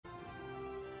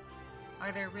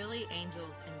Are there really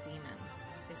angels and demons?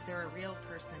 Is there a real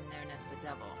person known as the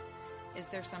devil? Is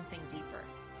there something deeper?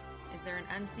 Is there an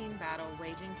unseen battle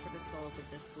waging for the souls of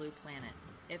this blue planet?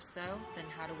 If so, then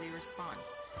how do we respond?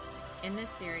 In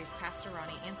this series, Pastor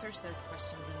Ronnie answers those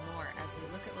questions and more as we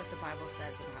look at what the Bible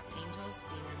says about angels,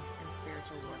 demons, and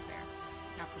spiritual warfare.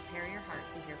 Now prepare your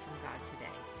heart to hear from God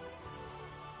today.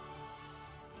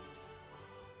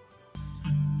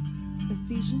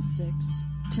 Ephesians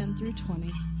 6:10 through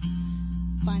 20.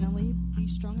 Finally, be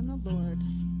strong in the Lord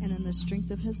and in the strength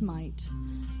of his might.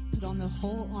 Put on the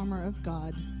whole armor of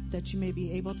God, that you may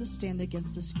be able to stand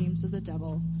against the schemes of the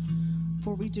devil.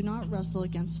 For we do not wrestle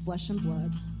against flesh and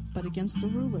blood, but against the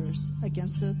rulers,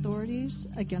 against the authorities,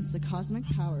 against the cosmic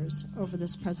powers over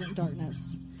this present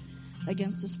darkness,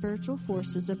 against the spiritual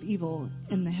forces of evil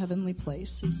in the heavenly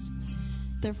places.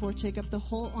 Therefore take up the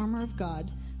whole armor of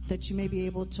God, that you may be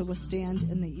able to withstand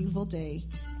in the evil day,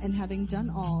 and having done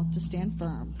all, to stand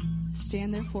firm.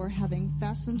 Stand therefore, having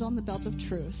fastened on the belt of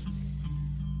truth,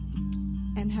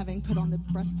 and having put on the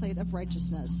breastplate of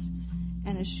righteousness,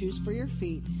 and as shoes for your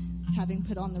feet, having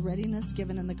put on the readiness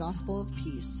given in the gospel of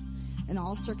peace. In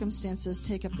all circumstances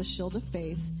take up the shield of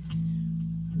faith,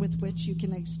 with which you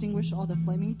can extinguish all the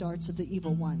flaming darts of the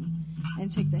evil one, and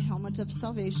take the helmet of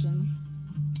salvation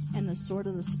and the sword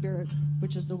of the Spirit,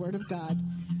 which is the word of God,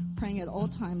 praying at all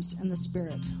times in the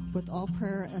Spirit, with all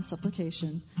prayer and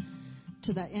supplication.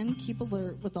 To that end, keep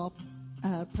alert with all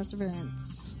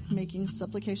perseverance, making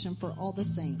supplication for all the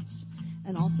saints,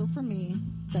 and also for me,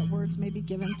 that words may be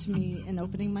given to me in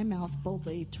opening my mouth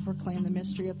boldly to proclaim the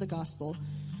mystery of the gospel,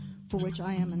 for which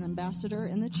I am an ambassador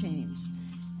in the chains,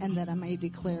 and that I may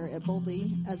declare it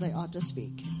boldly as I ought to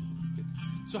speak.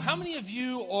 So how many of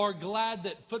you are glad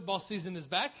that football season is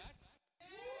back?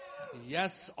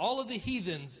 Yes, all of the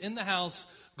heathens in the house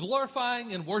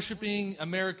glorifying and worshiping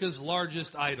America's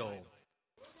largest idol.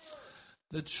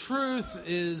 The truth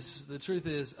is,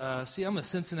 see, I'm a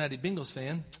Cincinnati Bengals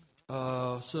fan,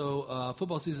 so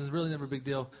football season is really never a big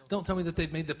deal. Don't tell me that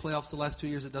they've made the playoffs the last 2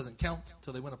 years. It doesn't count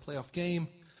until they win a playoff game.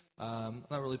 Not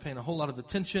really paying a whole lot of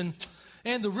attention.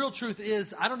 And the real truth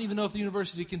is, I don't even know if the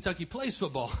University of Kentucky plays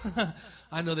football.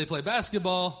 I know they play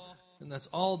basketball. And that's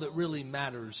all that really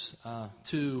matters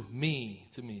to me.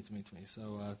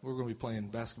 So we're going to be playing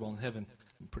basketball in heaven.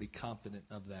 I'm pretty confident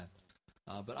of that.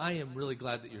 But I am really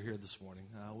glad that you're here this morning.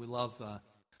 We love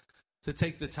to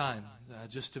take the time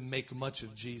just to make much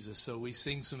of Jesus. So we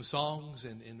sing some songs,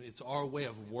 and it's our way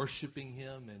of worshiping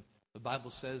him. And the Bible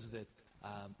says that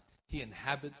he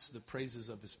inhabits the praises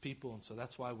of his people. And so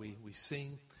that's why we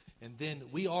sing. And then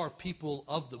we are people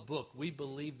of the book. We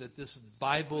believe that this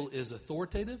Bible is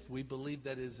authoritative. We believe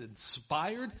that it is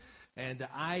inspired. And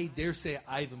I dare say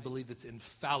I even believe it's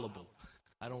infallible.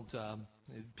 I don't,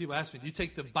 people ask me, do you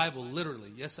take the Bible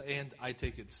literally? Yes, and I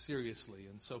take it seriously.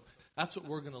 And so that's what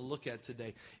we're going to look at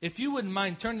today. If you wouldn't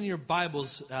mind turning your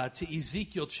Bibles to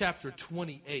Ezekiel chapter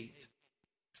 28.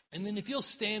 And then if you'll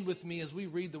stand with me as we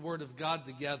read the Word of God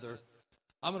together,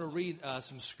 I'm going to read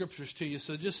some scriptures to you.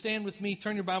 So just stand with me.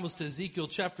 Turn your Bibles to Ezekiel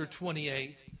chapter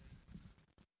 28.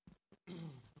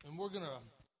 And we're going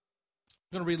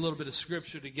to read a little bit of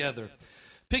scripture together.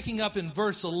 Picking up in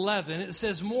verse 11, it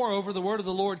says, "Moreover, the word of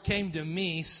the Lord came to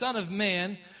me, Son of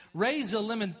man, raise a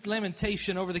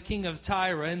lamentation over the king of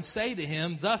Tyre, and say to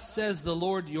him, Thus says the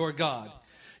Lord your God,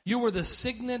 you were the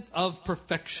signet of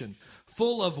perfection,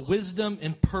 full of wisdom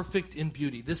and perfect in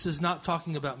beauty." This is not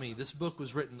talking about me. This book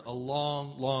was written a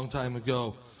long, long time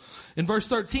ago. In verse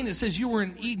 13, it says, "You were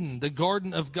in Eden, the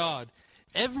garden of God.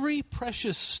 Every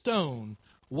precious stone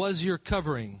was your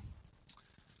covering."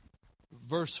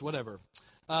 Verse whatever.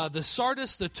 "The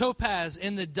sardius, the topaz,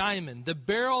 and the diamond, the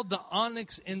beryl, the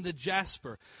onyx, and the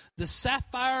jasper, the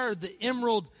sapphire, the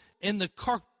emerald, and the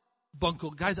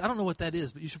carbuncle." Guys, I don't know what that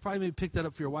is, but you should probably maybe pick that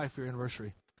up for your wife for your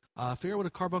anniversary. Figure out what a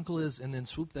carbuncle is, and then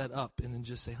swoop that up, and then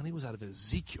just say, "Honey, it was out of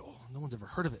Ezekiel. No one's ever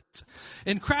heard of it."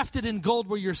 "And crafted in gold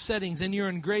were your settings and your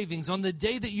engravings. On the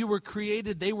day that you were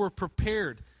created, they were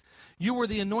prepared. You were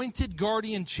the anointed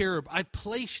guardian cherub. I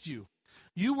placed you.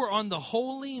 You were on the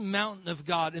holy mountain of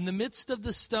God. In the midst of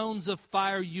the stones of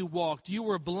fire you walked. You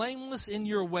were blameless in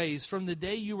your ways from the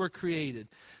day you were created,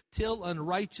 till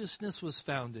unrighteousness was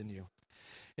found in you.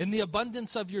 In the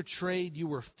abundance of your trade, you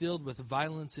were filled with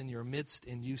violence in your midst,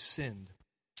 and you sinned.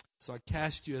 So I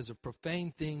cast you as a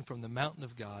profane thing from the mountain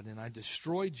of God, and I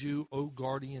destroyed you, O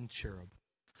guardian cherub.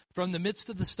 From the midst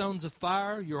of the stones of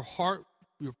fire, your heart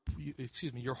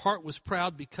was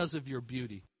proud because of your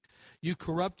beauty. You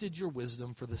corrupted your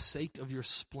wisdom for the sake of your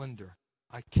splendor.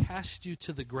 I cast you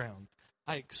to the ground.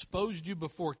 I exposed you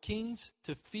before kings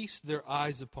to feast their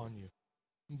eyes upon you.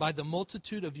 By the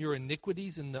multitude of your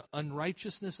iniquities and the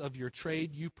unrighteousness of your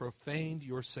trade, you profaned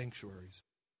your sanctuaries.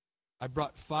 I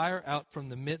brought fire out from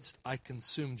the midst, I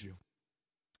consumed you.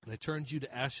 And I turned you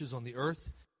to ashes on the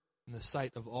earth in the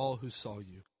sight of all who saw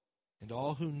you. And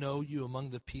all who know you among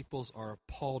the peoples are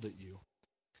appalled at you.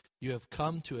 You have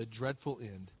come to a dreadful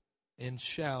end, and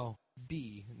shall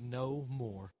be no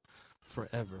more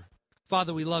forever.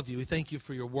 Father, we love you. We thank you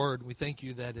for your word. We thank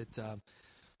you that it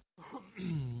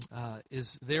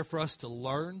is there for us to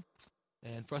learn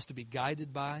and for us to be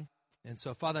guided by. And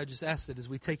so, Father, I just ask that as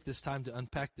we take this time to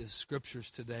unpack these scriptures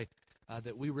today,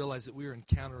 that we realize that we are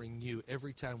encountering you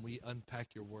every time we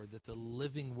unpack your word, that the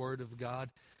living word of God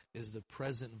is the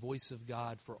present voice of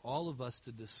God for all of us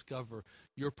to discover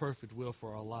your perfect will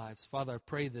for our lives. Father, I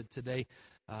pray that today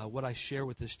what I share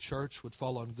with this church would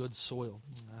fall on good soil.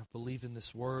 I believe in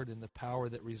this word and the power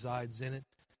that resides in it.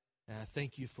 And I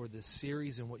thank you for this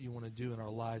series and what you want to do in our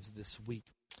lives this week.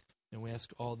 And we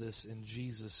ask all this in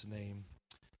Jesus' name.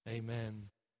 Amen.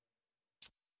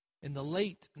 In the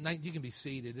late, you can be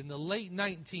seated, in the late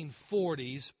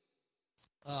 1940s,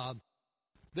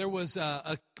 there was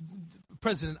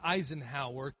President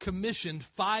Eisenhower commissioned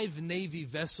 5 Navy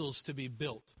vessels to be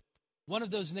built. One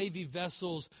of those Navy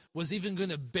vessels was even going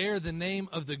to bear the name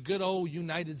of the good old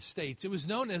United States. It was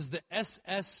known as the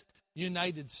SS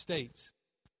United States.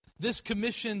 This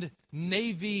commissioned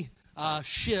Navy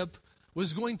ship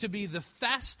was going to be the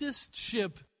fastest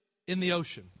ship in the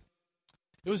ocean.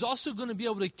 It was also going to be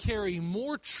able to carry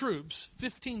more troops,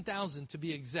 15,000 to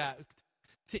be exact,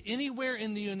 to anywhere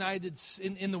in the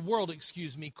in the world,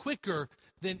 quicker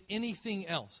than anything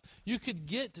else. You could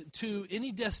get to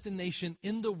any destination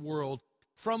in the world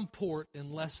from port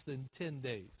in less than 10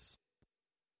 days.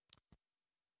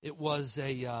 It was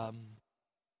a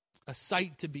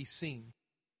sight to be seen.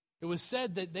 It was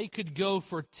said that they could go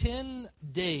for 10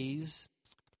 days,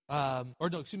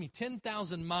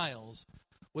 10,000 miles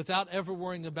without ever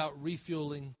worrying about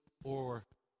refueling or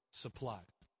supply.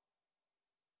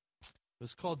 It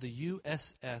was called the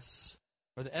USS,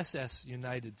 or the SS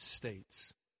United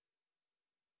States.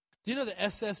 Do you know the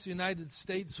SS United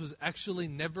States was actually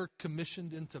never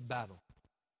commissioned into battle?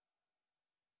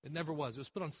 It never was. It was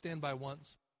put on standby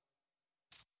once,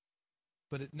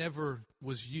 but it never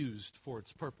was used for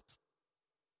its purpose.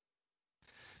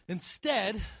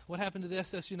 Instead, what happened to the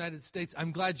SS United States?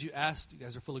 I'm glad you asked. You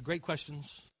guys are full of great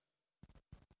questions.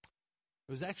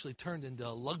 It was actually turned into a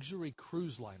luxury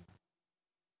cruise liner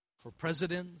for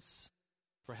presidents,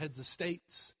 for heads of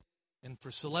states, and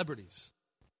for celebrities.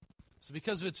 So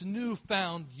because of its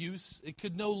newfound use, it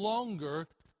could no longer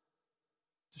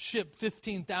ship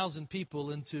 15,000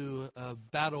 people into a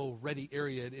battle-ready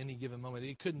area at any given moment.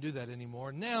 It couldn't do that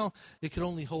anymore. Now, it could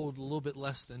only hold a little bit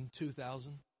less than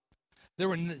 2,000. There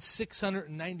were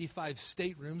 695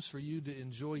 staterooms for you to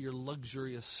enjoy your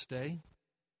luxurious stay.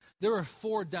 There were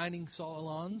 4 dining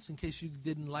salons. In case you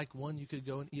didn't like one, you could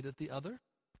go and eat at the other.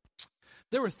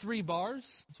 There were 3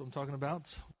 bars. That's what I'm talking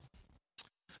about.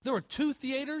 There were 2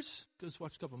 theaters. Go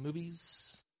watch a couple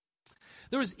movies.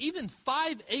 There was even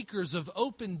 5 acres of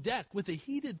open deck with a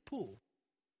heated pool.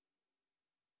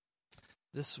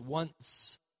 This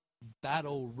once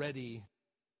battle-ready,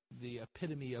 the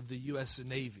epitome of the U.S.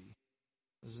 Navy,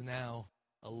 is now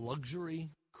a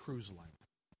luxury cruise liner.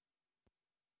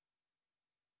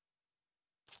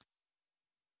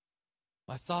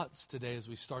 My thoughts today as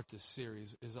we start this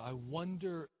series is I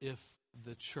wonder if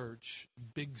the church,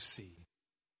 Big C,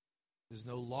 is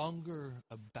no longer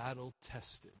a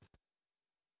battle-tested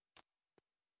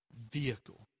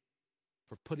vehicle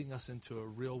for putting us into a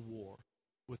real war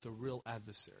with a real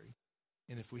adversary,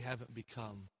 and if we haven't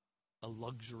become a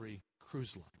luxury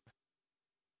cruise liner.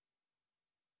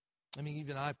 I mean,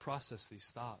 even I process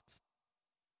these thoughts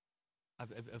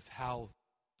of how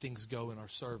things go in our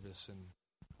service and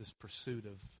this pursuit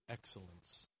of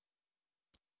excellence.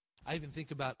 I even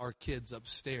think about our kids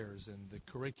upstairs and the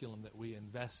curriculum that we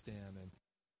invest in and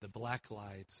the black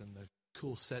lights and the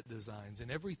cool set designs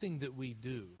and everything that we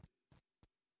do.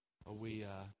 Are we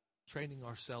training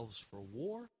ourselves for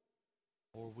war,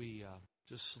 or are we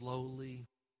just slowly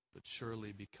but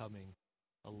surely becoming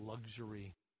a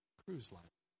luxury cruise liner?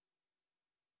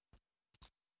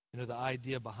 You know, the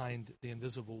idea behind the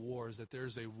invisible war is that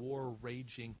there's a war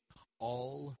raging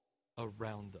all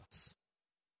around us.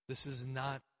 This is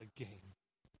not a game.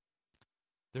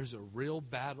 There's a real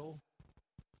battle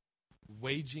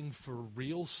waging for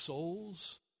real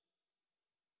souls.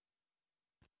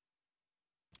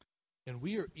 And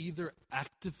we are either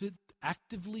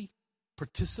actively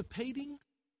participating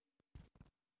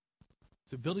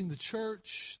through building the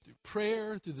church, through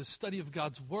prayer, through the study of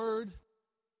God's word,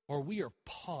 or we are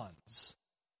pawns.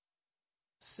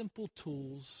 Simple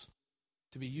tools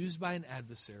to be used by an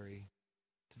adversary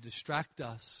to distract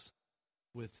us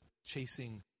with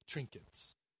chasing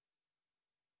trinkets.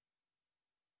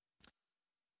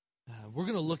 We're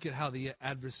going to look at how the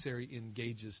adversary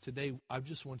engages. Today, I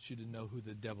just want you to know who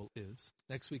the devil is.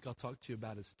 Next week, I'll talk to you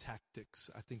about his tactics.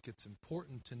 I think it's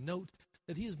important to note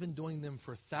that he has been doing them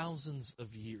for thousands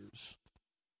of years.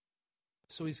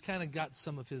 So he's kind of got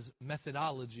some of his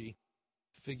methodology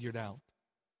figured out.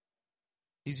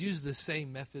 He's used the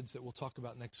same methods that we'll talk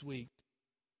about next week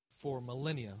for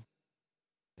millennia,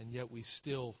 and yet we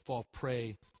still fall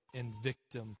prey and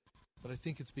victim. But I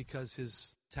think it's because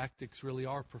his tactics really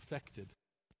are perfected.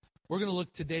 We're going to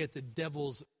look today at the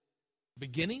devil's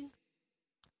beginning,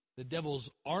 the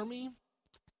devil's army,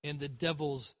 and the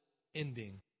devil's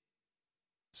ending.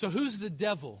 So who's the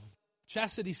devil?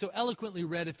 Chastity so eloquently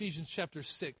read Ephesians chapter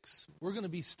 6. We're going to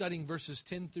be studying verses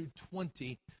 10 through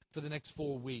 20 for the next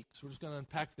 4 weeks. We're just going to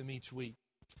unpack them each week.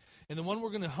 And the one we're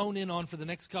going to hone in on for the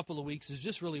next couple of weeks is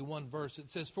just really one verse. It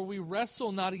says, "For we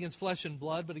wrestle not against flesh and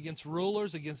blood, but against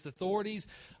rulers, against authorities,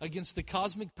 against the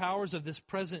cosmic powers of this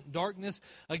present darkness,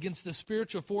 against the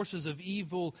spiritual forces of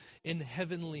evil in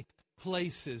heavenly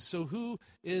places." So who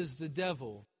is the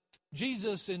devil?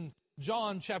 Jesus in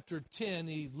John chapter 10,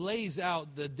 he lays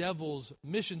out the devil's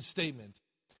mission statement.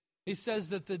 He says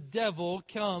that the devil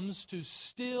comes to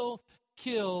steal,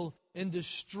 kill, and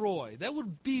destroy. That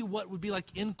would be what would be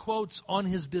like in quotes on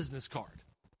his business card.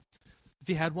 If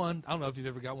he had one, I don't know if you've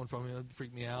ever got one from him, it would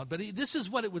freak me out. But this is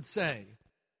what it would say.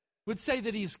 It would say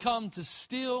that he's come to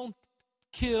steal,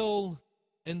 kill,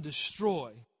 and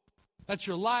destroy. That's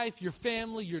your life, your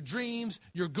family, your dreams,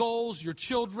 your goals, your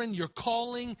children, your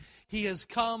calling. He has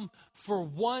come for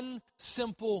one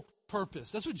simple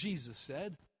purpose. That's what Jesus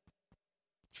said.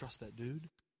 Trust that dude.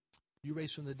 You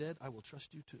raised from the dead, I will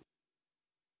trust you too.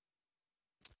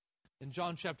 In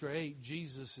John chapter 8,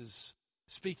 Jesus is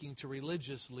speaking to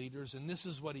religious leaders, and this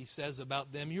is what he says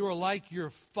about them. You are like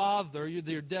your father,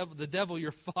 the devil,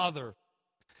 your father.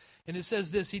 And it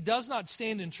says this, "He does not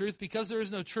stand in truth because there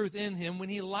is no truth in him. When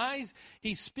he lies,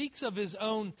 he speaks of his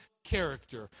own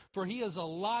character, for he is a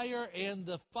liar and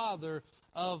the father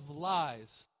of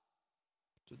lies."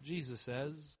 That's what Jesus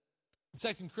says. In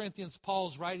 2 Corinthians,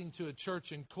 Paul's writing to a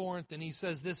church in Corinth, and he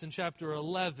says this in chapter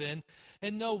 11,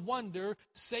 "And no wonder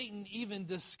Satan even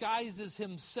disguises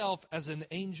himself as an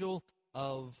angel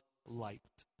of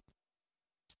light."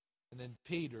 And then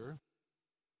Peter,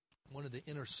 one of the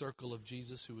inner circle of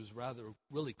Jesus, who was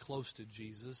really close to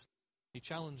Jesus, he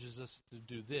challenges us to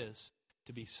do this,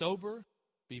 to be sober,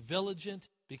 be vigilant,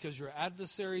 because your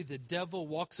adversary, the devil,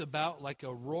 walks about like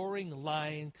a roaring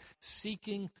lion,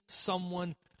 seeking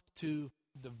someone to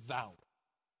devour.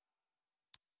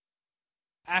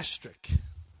 Asterisk.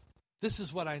 This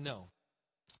is what I know.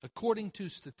 According to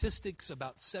statistics,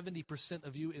 about 70%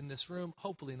 of you in this room,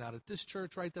 hopefully not at this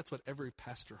church, right? That's what every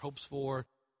pastor hopes for.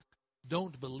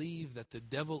 Don't believe that the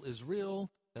devil is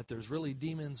real, that there's really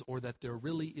demons, or that there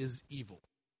really is evil.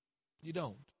 You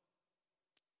don't.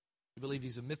 You believe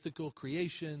he's a mythical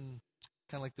creation,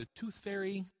 kind of like the tooth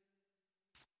fairy,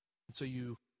 and so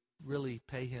you really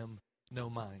pay him no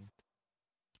mind.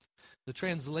 The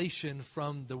translation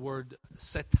from the word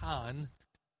Satan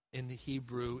in the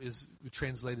Hebrew is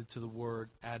translated to the word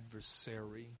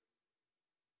adversary.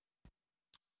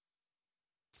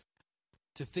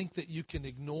 To think that you can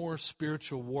ignore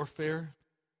spiritual warfare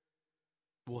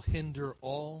will hinder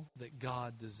all that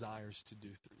God desires to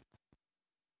do through you.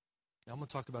 Now, I'm going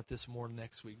to talk about this more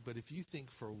next week, but if you think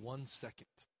for 1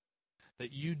 second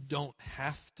that you don't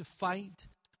have to fight,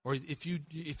 or if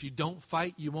you don't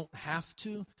fight, you won't have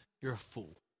to, you're a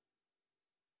fool.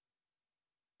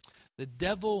 The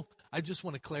devil, I just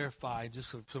want to clarify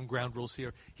just some ground rules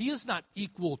here. He is not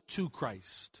equal to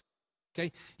Christ.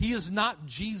 Okay? He is not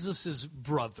Jesus'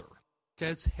 brother.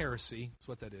 Okay, it's heresy. That's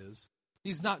what that is.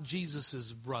 He's not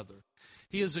Jesus' brother.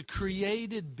 He is a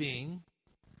created being.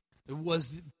 It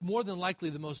was more than likely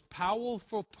the most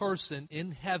powerful person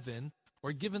in heaven,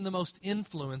 or given the most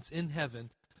influence in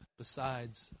heaven,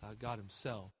 besides God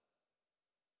himself.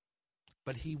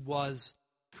 But he was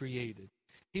created.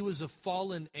 He was a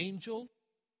fallen angel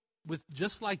with,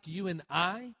 just like you and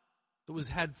I, that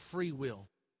had free will.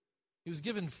 He was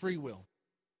given free will.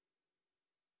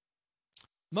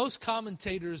 Most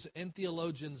commentators and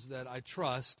theologians that I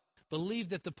trust believe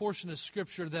that the portion of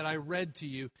Scripture that I read to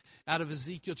you out of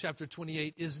Ezekiel chapter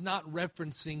 28 is not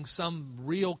referencing some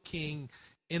real king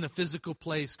in a physical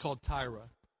place called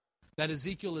Tyre. That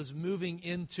Ezekiel is moving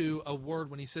into a word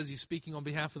when he says he's speaking on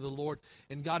behalf of the Lord,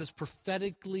 and God is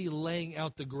prophetically laying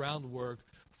out the groundwork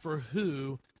for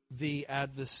who the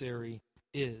adversary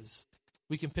is.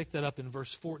 We can pick that up in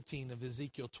verse 14 of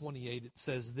Ezekiel 28. It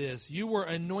says this, "You were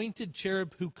anointed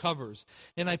cherub who covers,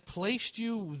 and I placed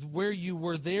you where you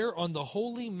were there on the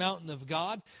holy mountain of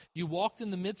God. You walked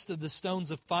in the midst of the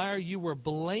stones of fire. You were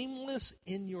blameless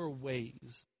in your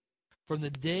ways. From the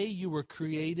day you were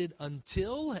created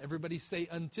until," everybody say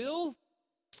until,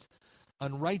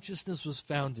 "unrighteousness was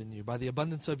found in you. By the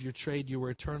abundance of your trade you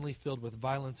were eternally filled with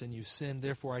violence, and you sinned.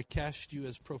 Therefore I cast you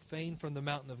as profane from the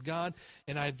mountain of God,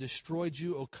 and I have destroyed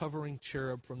you, O covering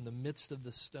cherub, from the midst of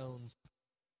the stones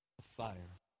of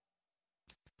fire."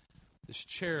 This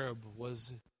cherub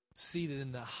was seated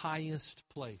in the highest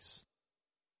place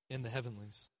in the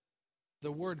heavenlies.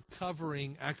 The word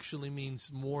covering actually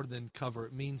means more than cover.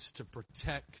 It means to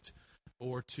protect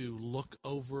or to look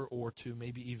over or to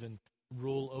maybe even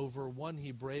rule over. One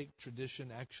Hebraic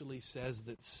tradition actually says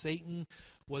that Satan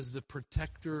was the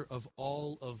protector of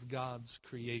all of God's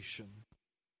creation.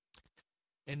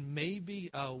 And maybe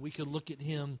we could look at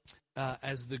him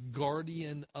as the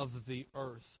guardian of the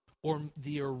earth, or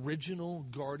the original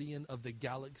guardian of the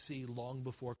galaxy long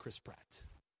before Chris Pratt.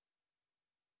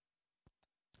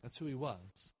 That's who he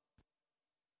was.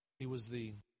 He was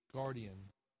the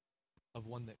guardian of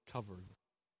one that covered.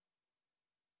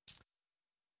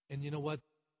 And you know what?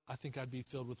 I think I'd be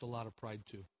filled with a lot of pride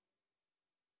too.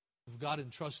 If God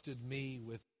entrusted me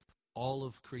with all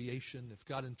of creation, if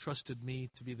God entrusted me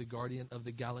to be the guardian of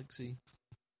the galaxy,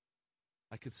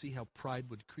 I could see how pride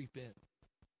would creep in.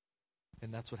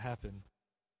 And that's what happened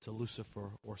to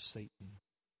Lucifer or Satan.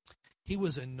 He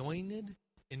was anointed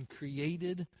and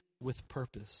created with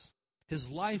purpose. His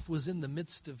life was in the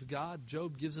midst of God.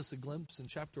 Job gives us a glimpse in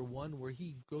chapter 1 where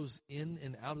he goes in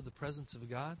and out of the presence of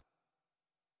God.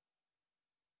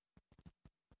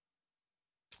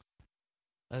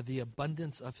 The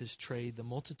abundance of his trade, the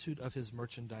multitude of his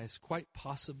merchandise, quite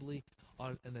possibly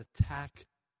on an attack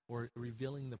or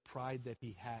revealing the pride that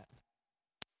he had.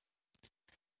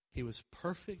 He was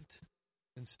perfect,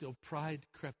 and still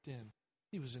pride crept in.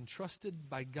 He was entrusted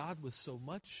by God with so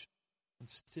much, and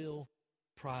still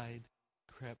pride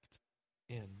crept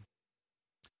in.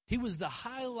 He was the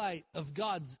highlight of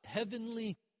God's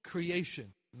heavenly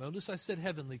creation. Notice I said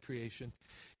heavenly creation.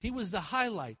 He was the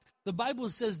highlight. The Bible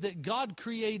says that God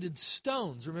created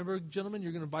stones. Remember, gentlemen,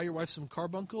 you're going to buy your wife some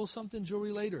carbuncle or something,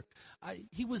 jewelry later.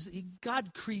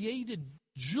 God created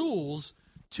jewels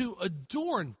to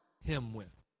adorn him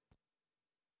with.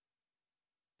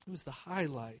 It was the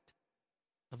highlight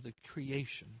of the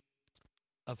creation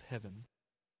of heaven.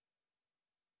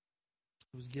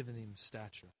 It was given him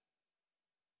stature.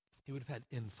 He would have had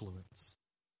influence.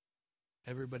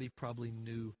 Everybody probably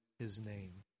knew his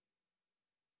name.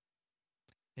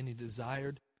 And he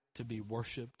desired to be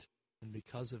worshipped, and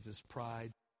because of his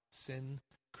pride, sin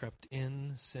crept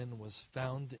in, sin was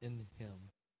found in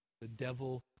him. The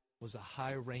devil was a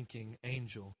high-ranking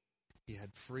angel. He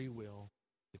had free will.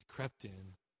 It crept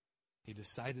in. He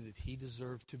decided that he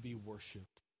deserved to be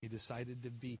worshipped. He decided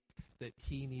that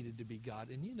he needed to be God.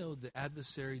 And you know, the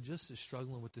adversary just is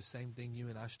struggling with the same thing you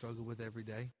and I struggle with every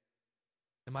day.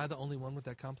 Am I the only one with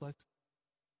that complex?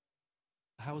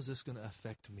 How is this going to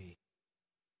affect me?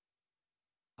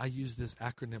 I use this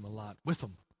acronym a lot.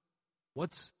 WIFM.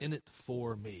 What's in it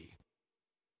for me?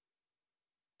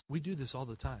 We do this all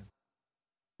the time.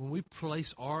 When we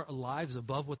place our lives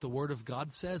above what the Word of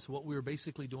God says, what we're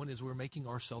basically doing is we're making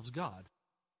ourselves God.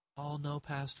 Oh, no,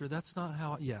 Pastor, that's not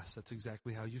how... Yes, that's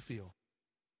exactly how you feel.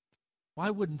 Well,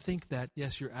 I wouldn't think that.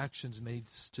 Yes, your actions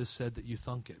just said that you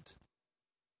thunk it.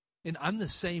 And I'm the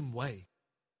same way.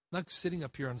 I'm not sitting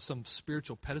up here on some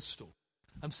spiritual pedestal.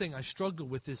 I'm saying I struggle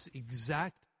with this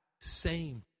exact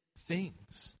same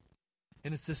things.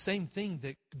 And it's the same thing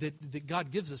that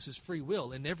God gives us, His free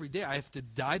will. And every day I have to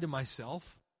die to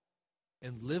myself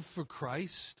and live for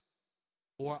Christ,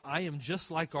 or I am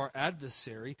just like our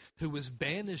adversary who was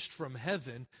banished from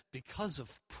heaven because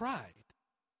of pride.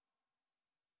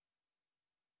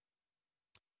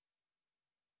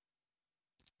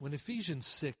 When Ephesians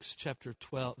 6, chapter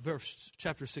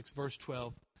 6, verse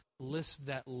 12, lists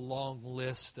that long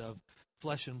list of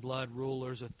flesh and blood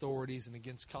rulers, authorities, and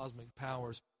against cosmic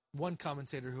powers, one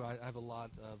commentator who I have a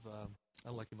lot of,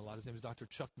 I like him a lot, his name is Dr.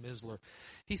 Chuck Missler.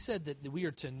 He said that we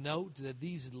are to note that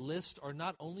these lists are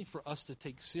not only for us to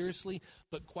take seriously,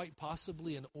 but quite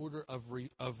possibly in order of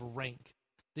rank.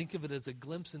 Think of it as a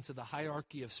glimpse into the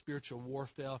hierarchy of spiritual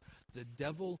warfare. The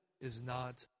devil is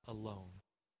not alone.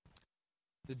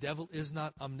 The devil is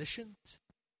not omniscient.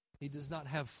 He does not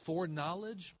have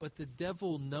foreknowledge, but the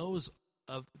devil knows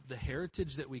of the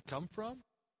heritage that we come from.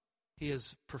 He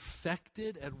is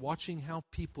perfected at watching how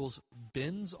people's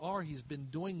bends are. He's been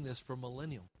doing this for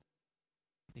millennium.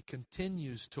 He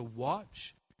continues to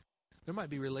watch. There might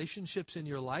be relationships in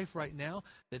your life right now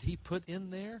that he put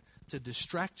in there to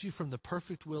distract you from the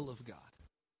perfect will of God.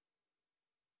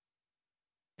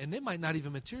 And they might not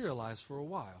even materialize for a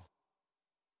while.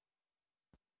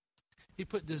 He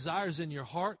put desires in your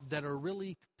heart that are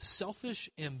really selfish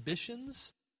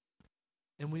ambitions,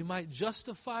 and we might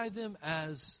justify them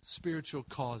as spiritual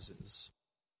causes.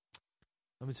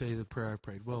 Let me tell you the prayer I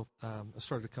prayed. Well, I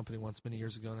started a company once many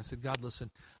years ago, and I said, God, listen,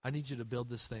 I need you to build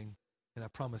this thing, and I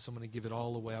promise I'm going to give it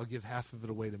all away. I'll give half of it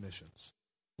away to missions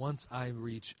once I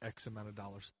reach X amount of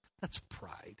dollars. That's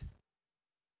pride.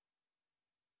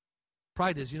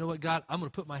 Pride is, you know what, God, I'm going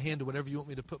to put my hand to whatever you want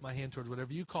me to put my hand towards,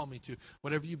 whatever you call me to,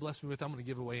 whatever you bless me with, I'm going to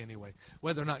give away anyway,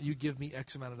 whether or not you give me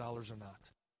X amount of dollars or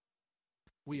not.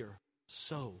 We are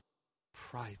so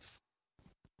prideful.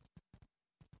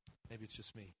 Maybe it's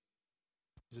just me.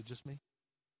 Is it just me?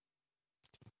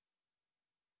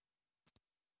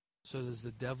 So does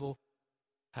the devil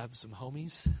have some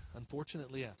homies?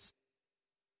 Unfortunately, yes.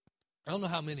 I don't know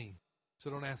how many, so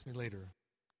don't ask me later.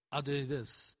 I'll do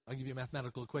this. I'll give you a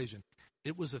mathematical equation.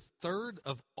 It was a third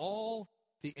of all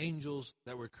the angels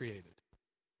that were created.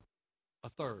 A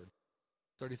third.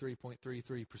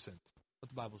 33.33%. What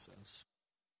the Bible says.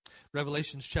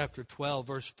 Revelations chapter 12,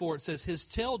 verse 4, it says, His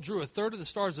tail drew a third of the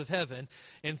stars of heaven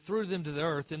and threw them to the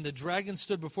earth. And the dragon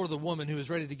stood before the woman who is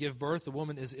ready to give birth. The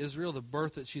woman is Israel. The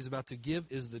birth that she's about to give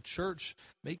is the church.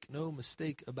 Make no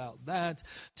mistake about that.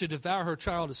 To devour her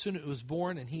child as soon as it was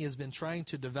born. And he has been trying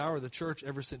to devour the church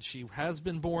ever since she has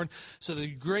been born. So the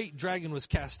great dragon was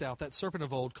cast out, that serpent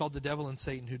of old, called the devil and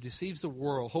Satan, who deceives the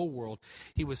whole world.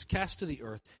 He was cast to the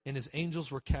earth, and his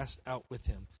angels were cast out with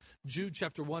him. Jude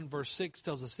chapter 1, verse 6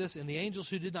 tells us this, And the angels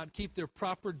who did not keep their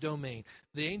proper domain,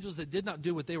 the angels that did not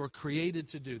do what they were created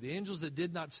to do, the angels that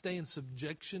did not stay in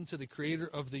subjection to the creator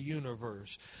of the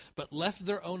universe, but left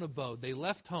their own abode. They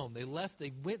left home. They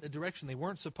went a direction they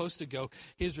weren't supposed to go.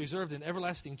 He is reserved an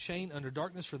everlasting chain under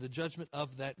darkness for the judgment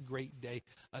of that great day.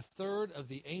 A third of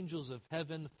the angels of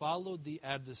heaven followed the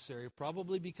adversary,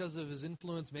 probably because of his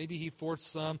influence. Maybe he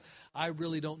forced some. I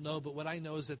really don't know. But what I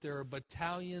know is that there are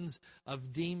battalions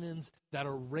of demons that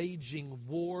are raging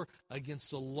war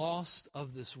against the lost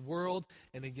of this world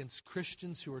and against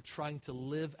Christians who are trying to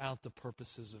live out the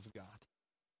purposes of God.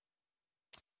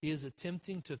 He is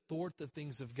attempting to thwart the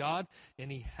things of God, and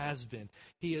he has been.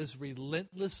 He is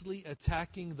relentlessly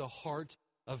attacking the heart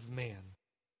of man.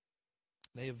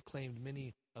 They have claimed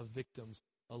many of victims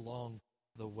along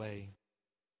the way.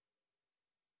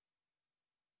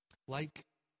 Like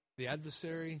the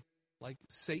adversary, like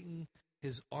Satan,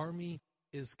 his army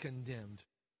is condemned.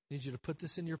 I need you to put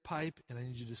this in your pipe, and I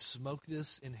need you to smoke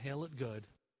this, inhale it good.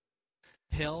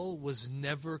 Hell was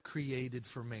never created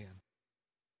for man.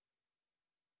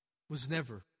 It was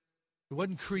never. It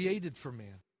wasn't created for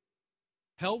man.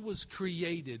 Hell was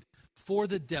created for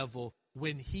the devil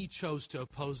when he chose to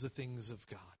oppose the things of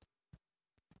God.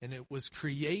 And it was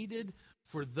created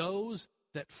for those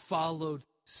that followed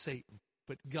Satan.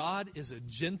 But God is a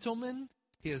gentleman.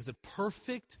 He is the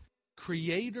perfect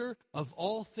creator of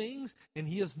all things, and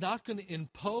he is not going to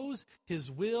impose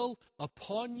his will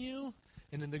upon you.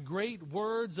 And in the great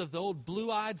words of the old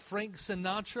blue-eyed Frank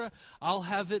Sinatra, I'll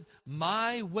have it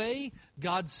my way.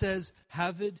 God says,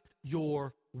 have it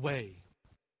your way.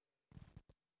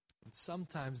 And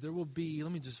sometimes there will be,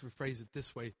 let me just rephrase it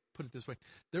this way, put it this way.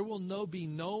 There will be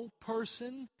no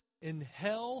person in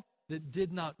hell that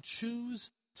did not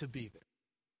choose to be there.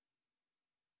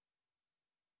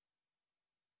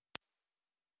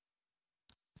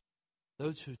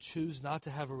 Those who choose not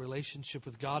to have a relationship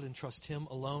with God and trust him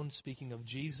alone, speaking of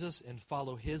Jesus, and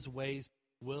follow his ways,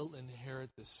 will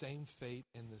inherit the same fate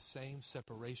and the same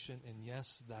separation. And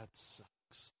yes, that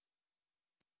sucks.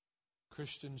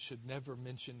 Christians should never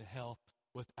mention hell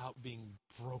without being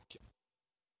broken.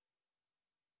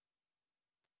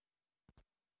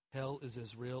 Hell is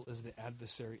as real as the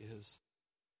adversary is.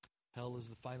 Hell is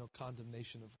the final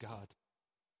condemnation of God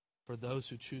for those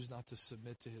who choose not to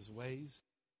submit to his ways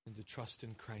and to trust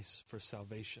in Christ for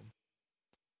salvation.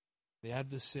 The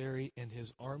adversary and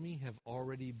his army have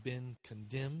already been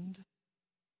condemned,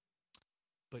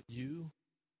 but you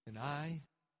and I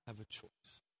have a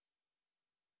choice.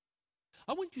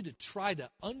 I want you to try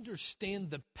to understand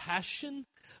the passion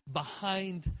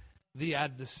behind the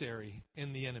adversary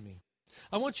and the enemy.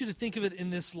 I want you to think of it in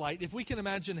this light. If we can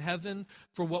imagine heaven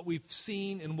for what we've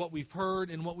seen and what we've heard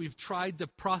and what we've tried to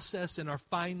process in our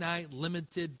finite,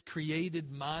 limited,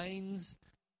 created minds,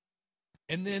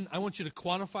 And then I want you to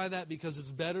quantify that because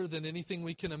it's better than anything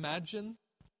we can imagine.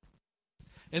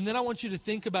 And then I want you to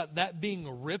think about that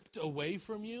being ripped away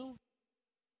from you.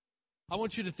 I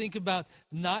want you to think about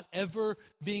not ever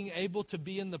being able to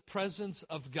be in the presence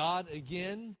of God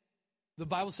again. The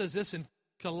Bible says this in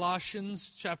Colossians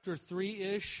chapter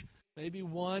 3-ish, maybe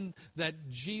 1, that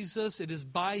Jesus, it is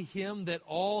by Him that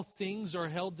all things are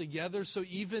held together. So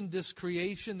even this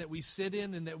creation that we sit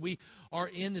in and that we are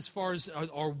in, as far as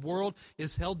our world,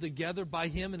 is held together by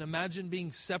Him. And imagine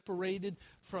being separated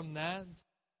from that.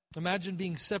 Imagine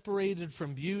being separated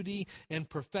from beauty and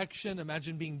perfection.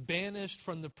 Imagine being banished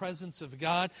from the presence of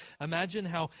God. Imagine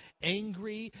how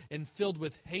angry and filled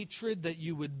with hatred that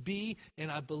you would be. And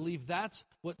I believe that's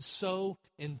what's so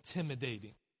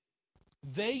intimidating.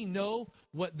 They know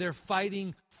what they're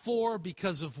fighting for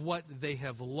because of what they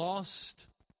have lost.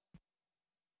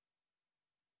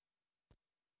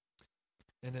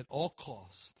 And at all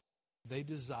cost, they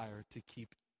desire to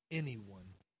keep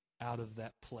anyone out of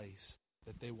that place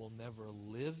that they will never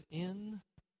live in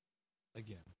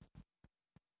again.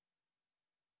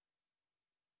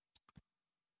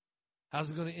 How's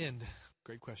it going to end?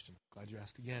 Great question. Glad you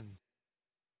asked again.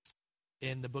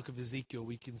 In the book of Ezekiel,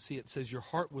 we can see it says, your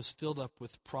heart was filled up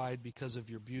with pride because of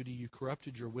your beauty. You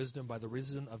corrupted your wisdom by the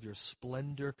reason of your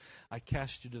splendor. I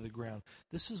cast you to the ground.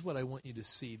 This is what I want you to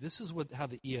see. This is how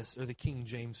the the King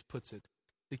James puts it.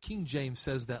 The King James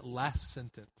says that last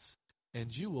sentence,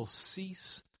 and you will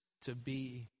cease to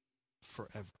be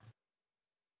forever.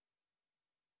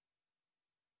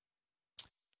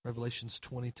 Revelations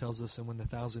 20 tells us, and when the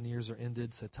 1,000 years are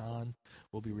ended, Satan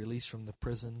will be released from the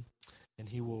prison, and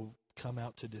he will come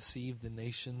out to deceive the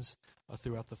nations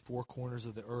throughout the four corners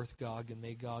of the earth, Gog and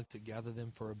Magog, to gather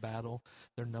them for a battle.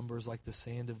 Their number is like the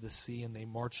sand of the sea, and they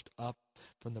marched up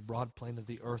from the broad plain of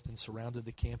the earth and surrounded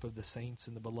the camp of the saints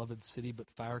in the beloved city. But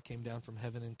fire came down from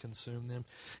heaven and consumed them.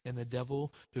 And the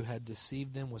devil who had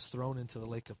deceived them was thrown into the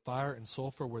lake of fire and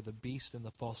sulfur, where the beast and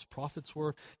the false prophets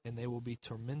were, and they will be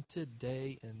tormented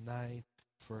day and night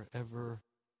forever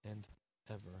and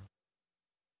ever.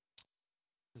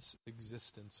 This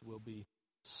existence will be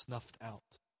snuffed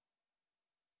out.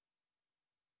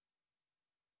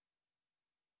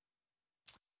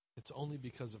 It's only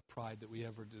because of pride that we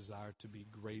ever desire to be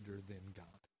greater than God.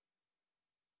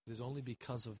 It is only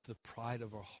because of the pride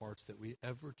of our hearts that we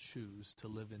ever choose to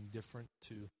live indifferent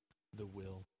to the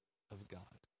will of God.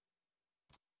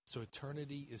 So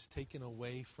eternity is taken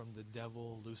away from the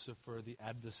devil, Lucifer, the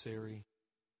adversary.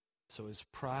 So his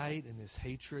pride and his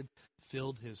hatred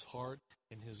filled his heart,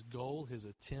 and his goal, his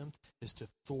attempt, is to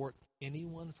thwart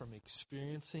anyone from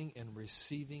experiencing and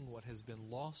receiving what has been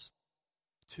lost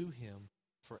to him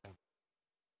forever.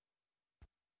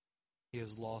 He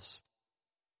has lost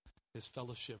his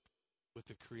fellowship with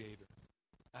the Creator.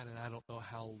 And I don't know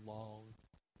how long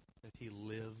that he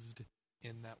lived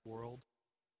in that world,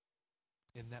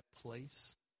 in that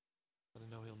place, but I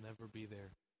know he'll never be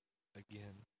there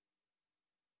again.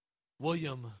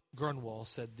 William Grunwald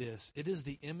said this, "It is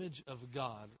the image of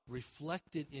God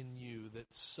reflected in you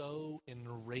that so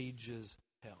enrages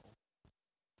hell.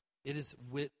 It is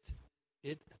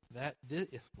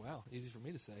easy for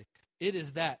me to say. It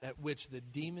is that at which the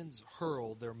demons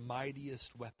hurl their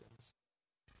mightiest weapons."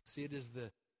 See, it is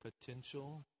the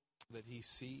potential that he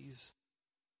sees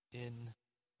in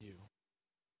you.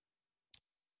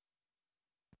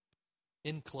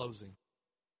 In closing,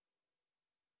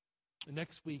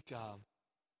 next week,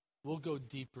 we'll go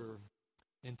deeper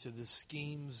into the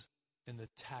schemes and the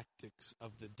tactics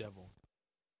of the devil.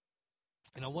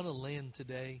 And I want to land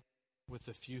today with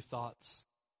a few thoughts.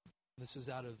 This is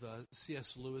out of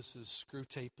C.S. Lewis's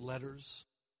Screwtape Letters.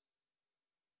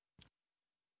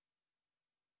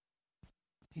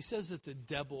 He says that the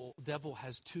devil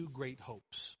has two great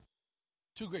hopes.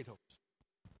 Two great hopes.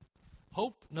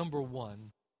 Hope number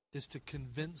one is to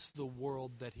convince the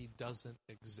world that he doesn't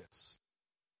exist.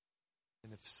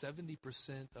 And if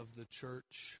 70% of the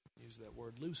church, use that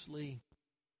word loosely,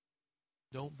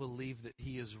 don't believe that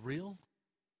he is real,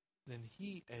 then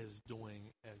he is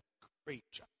doing a great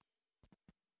job.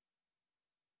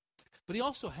 But he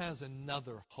also has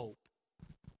another hope.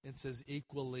 It's as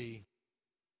equally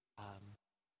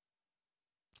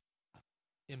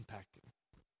impacting.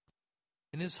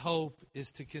 And his hope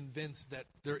is to convince that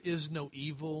there is no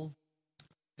evil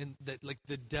and that like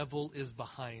the devil is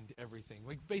behind everything.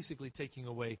 Like basically taking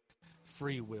away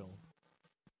free will.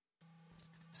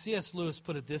 C.S. Lewis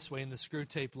put it this way in the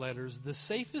Screwtape Letters: "The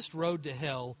safest road to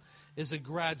hell is a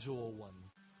gradual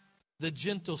one. The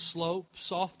gentle slope,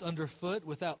 soft underfoot,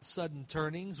 without sudden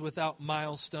turnings, without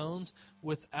milestones,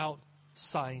 without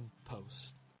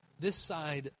signposts. this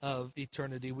side of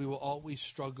eternity, we will always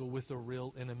struggle with a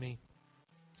real enemy.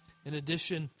 In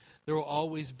addition, there will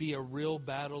always be a real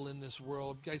battle in this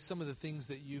world. Guys, some of the things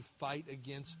that you fight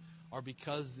against are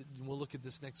because, and we'll look at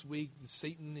this next week,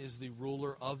 Satan is the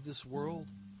ruler of this world.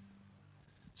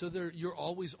 So you're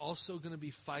always also going to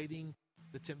be fighting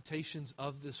the temptations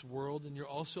of this world, and you're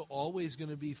also always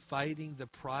going to be fighting the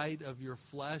pride of your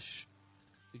flesh,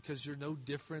 because you're no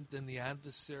different than the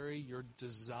adversary. Your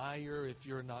desire, if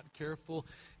you're not careful,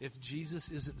 if Jesus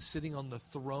isn't sitting on the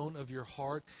throne of your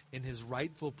heart in his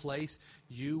rightful place,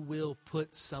 you will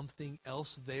put something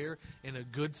else there, and a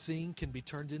good thing can be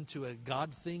turned into a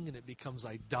God thing, and it becomes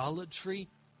idolatry.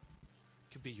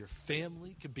 It could be your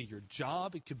family, it could be your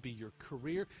job, it could be your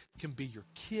career, it can be your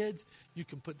kids. You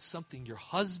can put something, your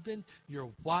husband,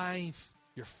 your wife,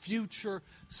 your future,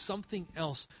 something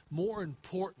else more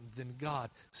important than God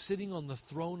sitting on the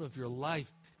throne of your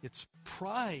life. It's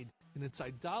pride and it's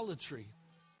idolatry.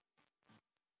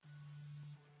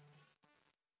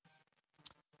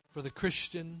 For the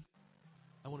Christian,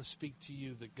 I want to speak to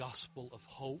you the gospel of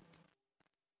hope.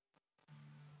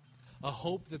 A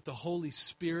hope that the Holy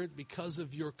Spirit, because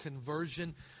of your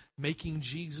conversion, making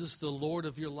Jesus the Lord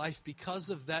of your life,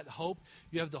 because of that hope,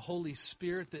 you have the Holy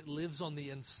Spirit that lives on the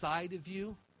inside of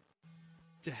you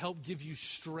to help give you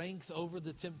strength over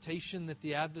the temptation that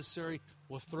the adversary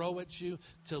will throw at you,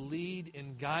 to lead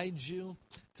and guide you,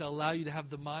 to allow you to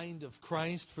have the mind of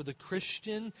Christ. For the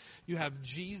Christian, you have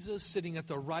Jesus sitting at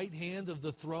the right hand of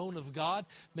the throne of God,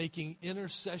 making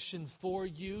intercession for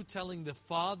you, telling the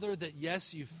Father that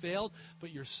yes, you failed,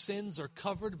 but your sins are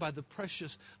covered by the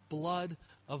precious blood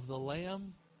of the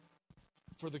Lamb.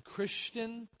 For the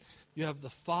Christian, you have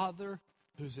the Father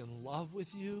who's in love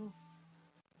with you,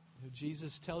 who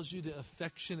Jesus tells you to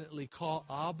affectionately call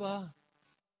Abba.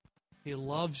 He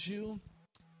loves you.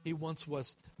 He wants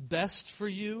what's best for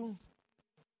you.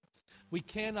 We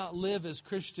cannot live as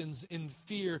Christians in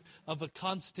fear of a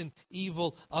constant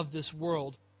evil of this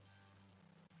world.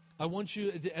 I want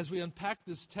you, as we unpack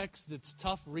this text that's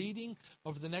tough reading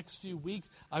over the next few weeks,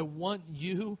 I want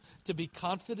you to be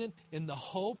confident in the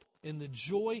hope, in the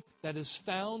joy that is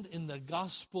found in the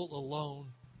gospel alone.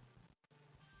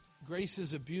 Grace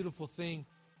is a beautiful thing.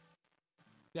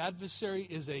 The adversary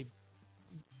is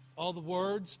all the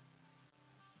words,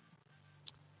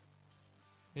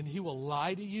 and he will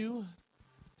lie to you.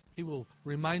 He will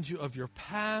remind you of your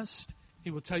past.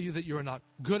 He will tell you that you are not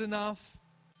good enough.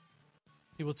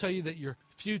 He will tell you that your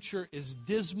future is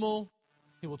dismal.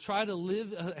 He will try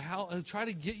to try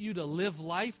to get you to live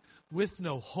life with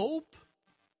no hope.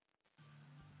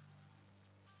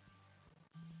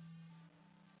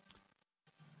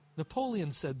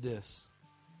 Napoleon said this: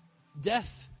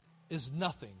 death is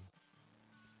nothing,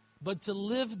 but to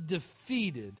live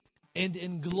defeated and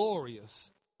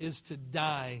inglorious is to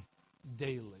die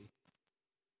daily.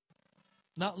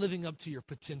 Not living up to your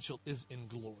potential is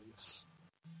inglorious.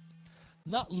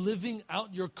 Not living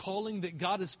out your calling that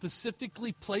God has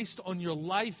specifically placed on your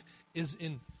life is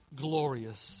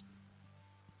inglorious.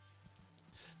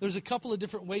 There's a couple of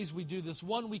different ways we do this.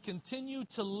 One, we continue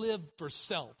to live for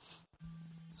self.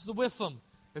 It's the WIFM.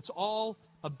 It's all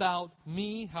about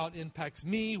me, how it impacts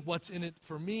me, what's in it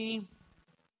for me.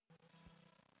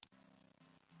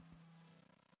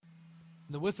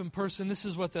 The WIFM person, this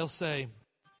is what they'll say: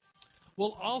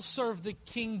 well, I'll serve the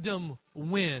kingdom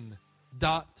when ...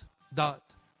 And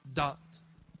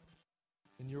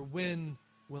your win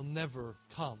will never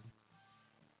come.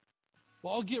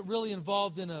 Well, I'll get really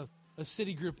involved in a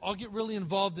city group. I'll get really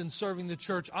involved in serving the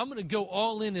church. I'm going to go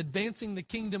all in, advancing the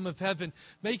kingdom of heaven,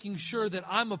 making sure that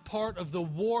I'm a part of the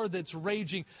war that's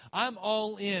raging. I'm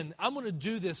all in. I'm going to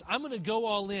do this. I'm going to go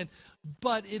all in.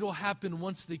 But it'll happen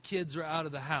once the kids are out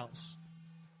of the house.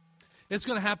 It's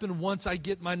going to happen once I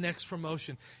get my next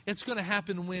promotion. It's going to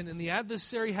happen when, and the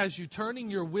adversary has you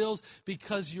turning your wheels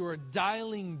because you are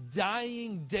dying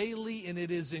daily, and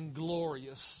it is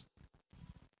inglorious.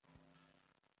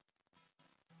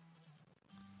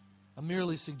 I'm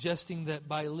merely suggesting that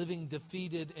by living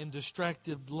defeated and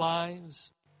distracted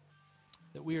lives,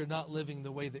 that we are not living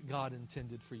the way that God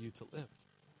intended for you to live.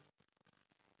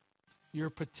 Your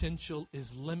potential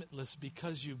is limitless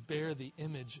because you bear the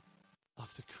image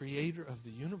of the Creator of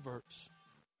the universe.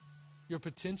 Your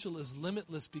potential is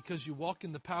limitless because you walk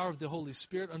in the power of the Holy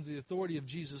Spirit under the authority of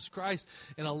Jesus Christ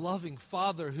and a loving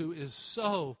Father who is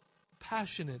so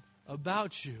passionate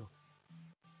about you.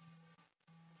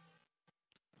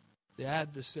 The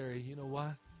adversary, you know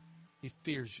what? He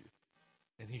fears you,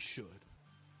 and he should.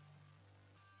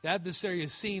 The adversary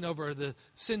is seen over the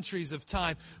centuries of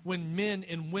time when men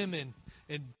and women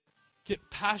get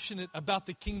passionate about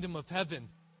the kingdom of heaven.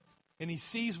 and he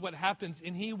sees what happens,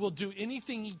 and he will do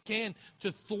anything he can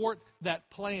to thwart that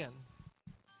plan.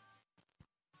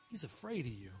 He's afraid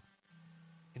of you,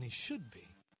 and he should be,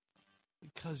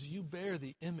 because you bear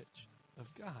the image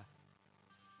of God.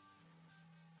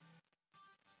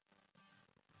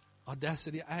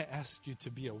 Audacity, I ask you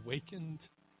to be awakened.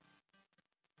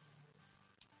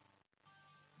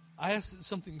 I ask that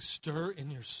something stir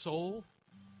in your soul,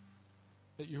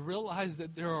 that you realize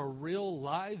that there are real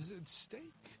lives at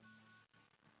stake.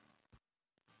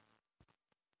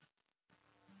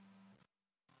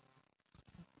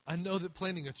 I know that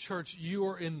planting a church, you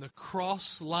are in the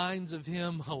cross lines of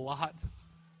Him a lot.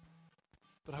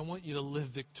 But I want you to live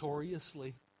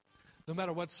victoriously. No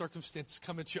matter what circumstances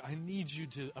come at you, I need you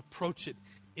to approach it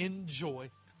in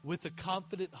joy with the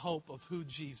confident hope of who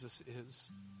Jesus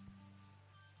is.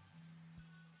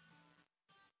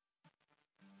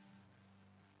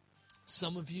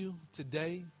 Some of you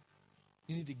today,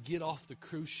 you need to get off the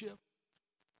cruise ship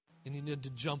and you need to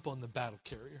jump on the battle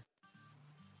carrier.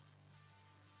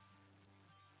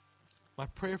 My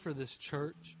prayer for this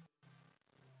church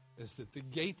is that the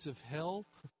gates of hell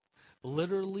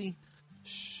literally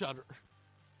shudder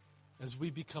as we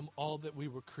become all that we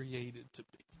were created to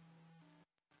be.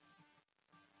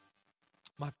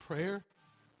 My prayer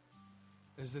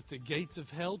is that the gates of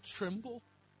hell tremble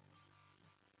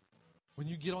when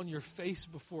you get on your face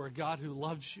before a God who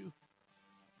loves you,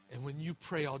 and when you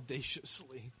pray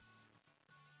audaciously,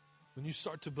 when you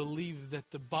start to believe that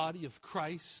the body of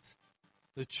Christ,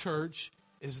 the church,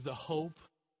 is the hope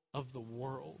of the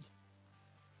world.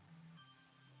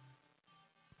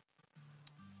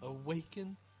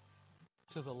 Awaken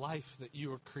to the life that you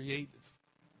were created for.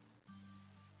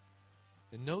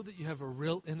 And know that you have a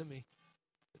real enemy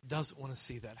that doesn't want to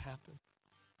see that happen.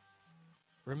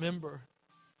 Remember,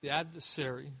 the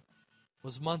adversary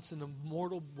was once an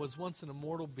immortal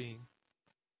being,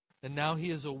 and now he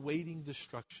is awaiting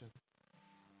destruction.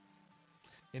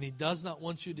 And he does not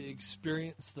want you to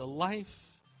experience the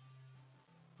life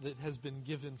that has been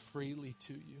given freely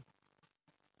to you.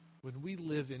 When we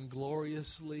live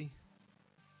ingloriously,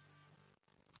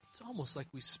 it's almost like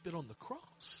we spit on the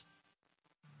cross.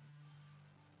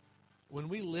 When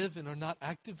we live and are not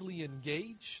actively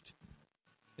engaged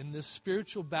in this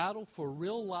spiritual battle for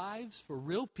real lives, for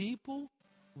real people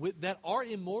that are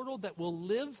immortal, that will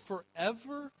live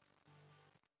forever,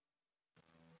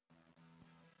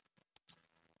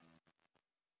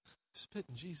 spit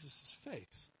in Jesus'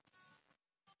 face.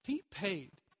 He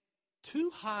paid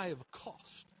too high of a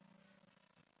cost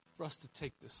for us to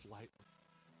take this lightly.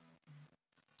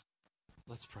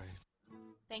 Let's pray.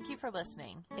 Thank you for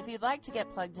listening. If you'd like to get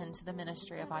plugged into the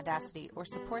ministry of Audacity or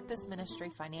support this ministry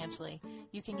financially,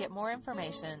 you can get more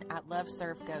information at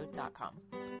loveservego.com.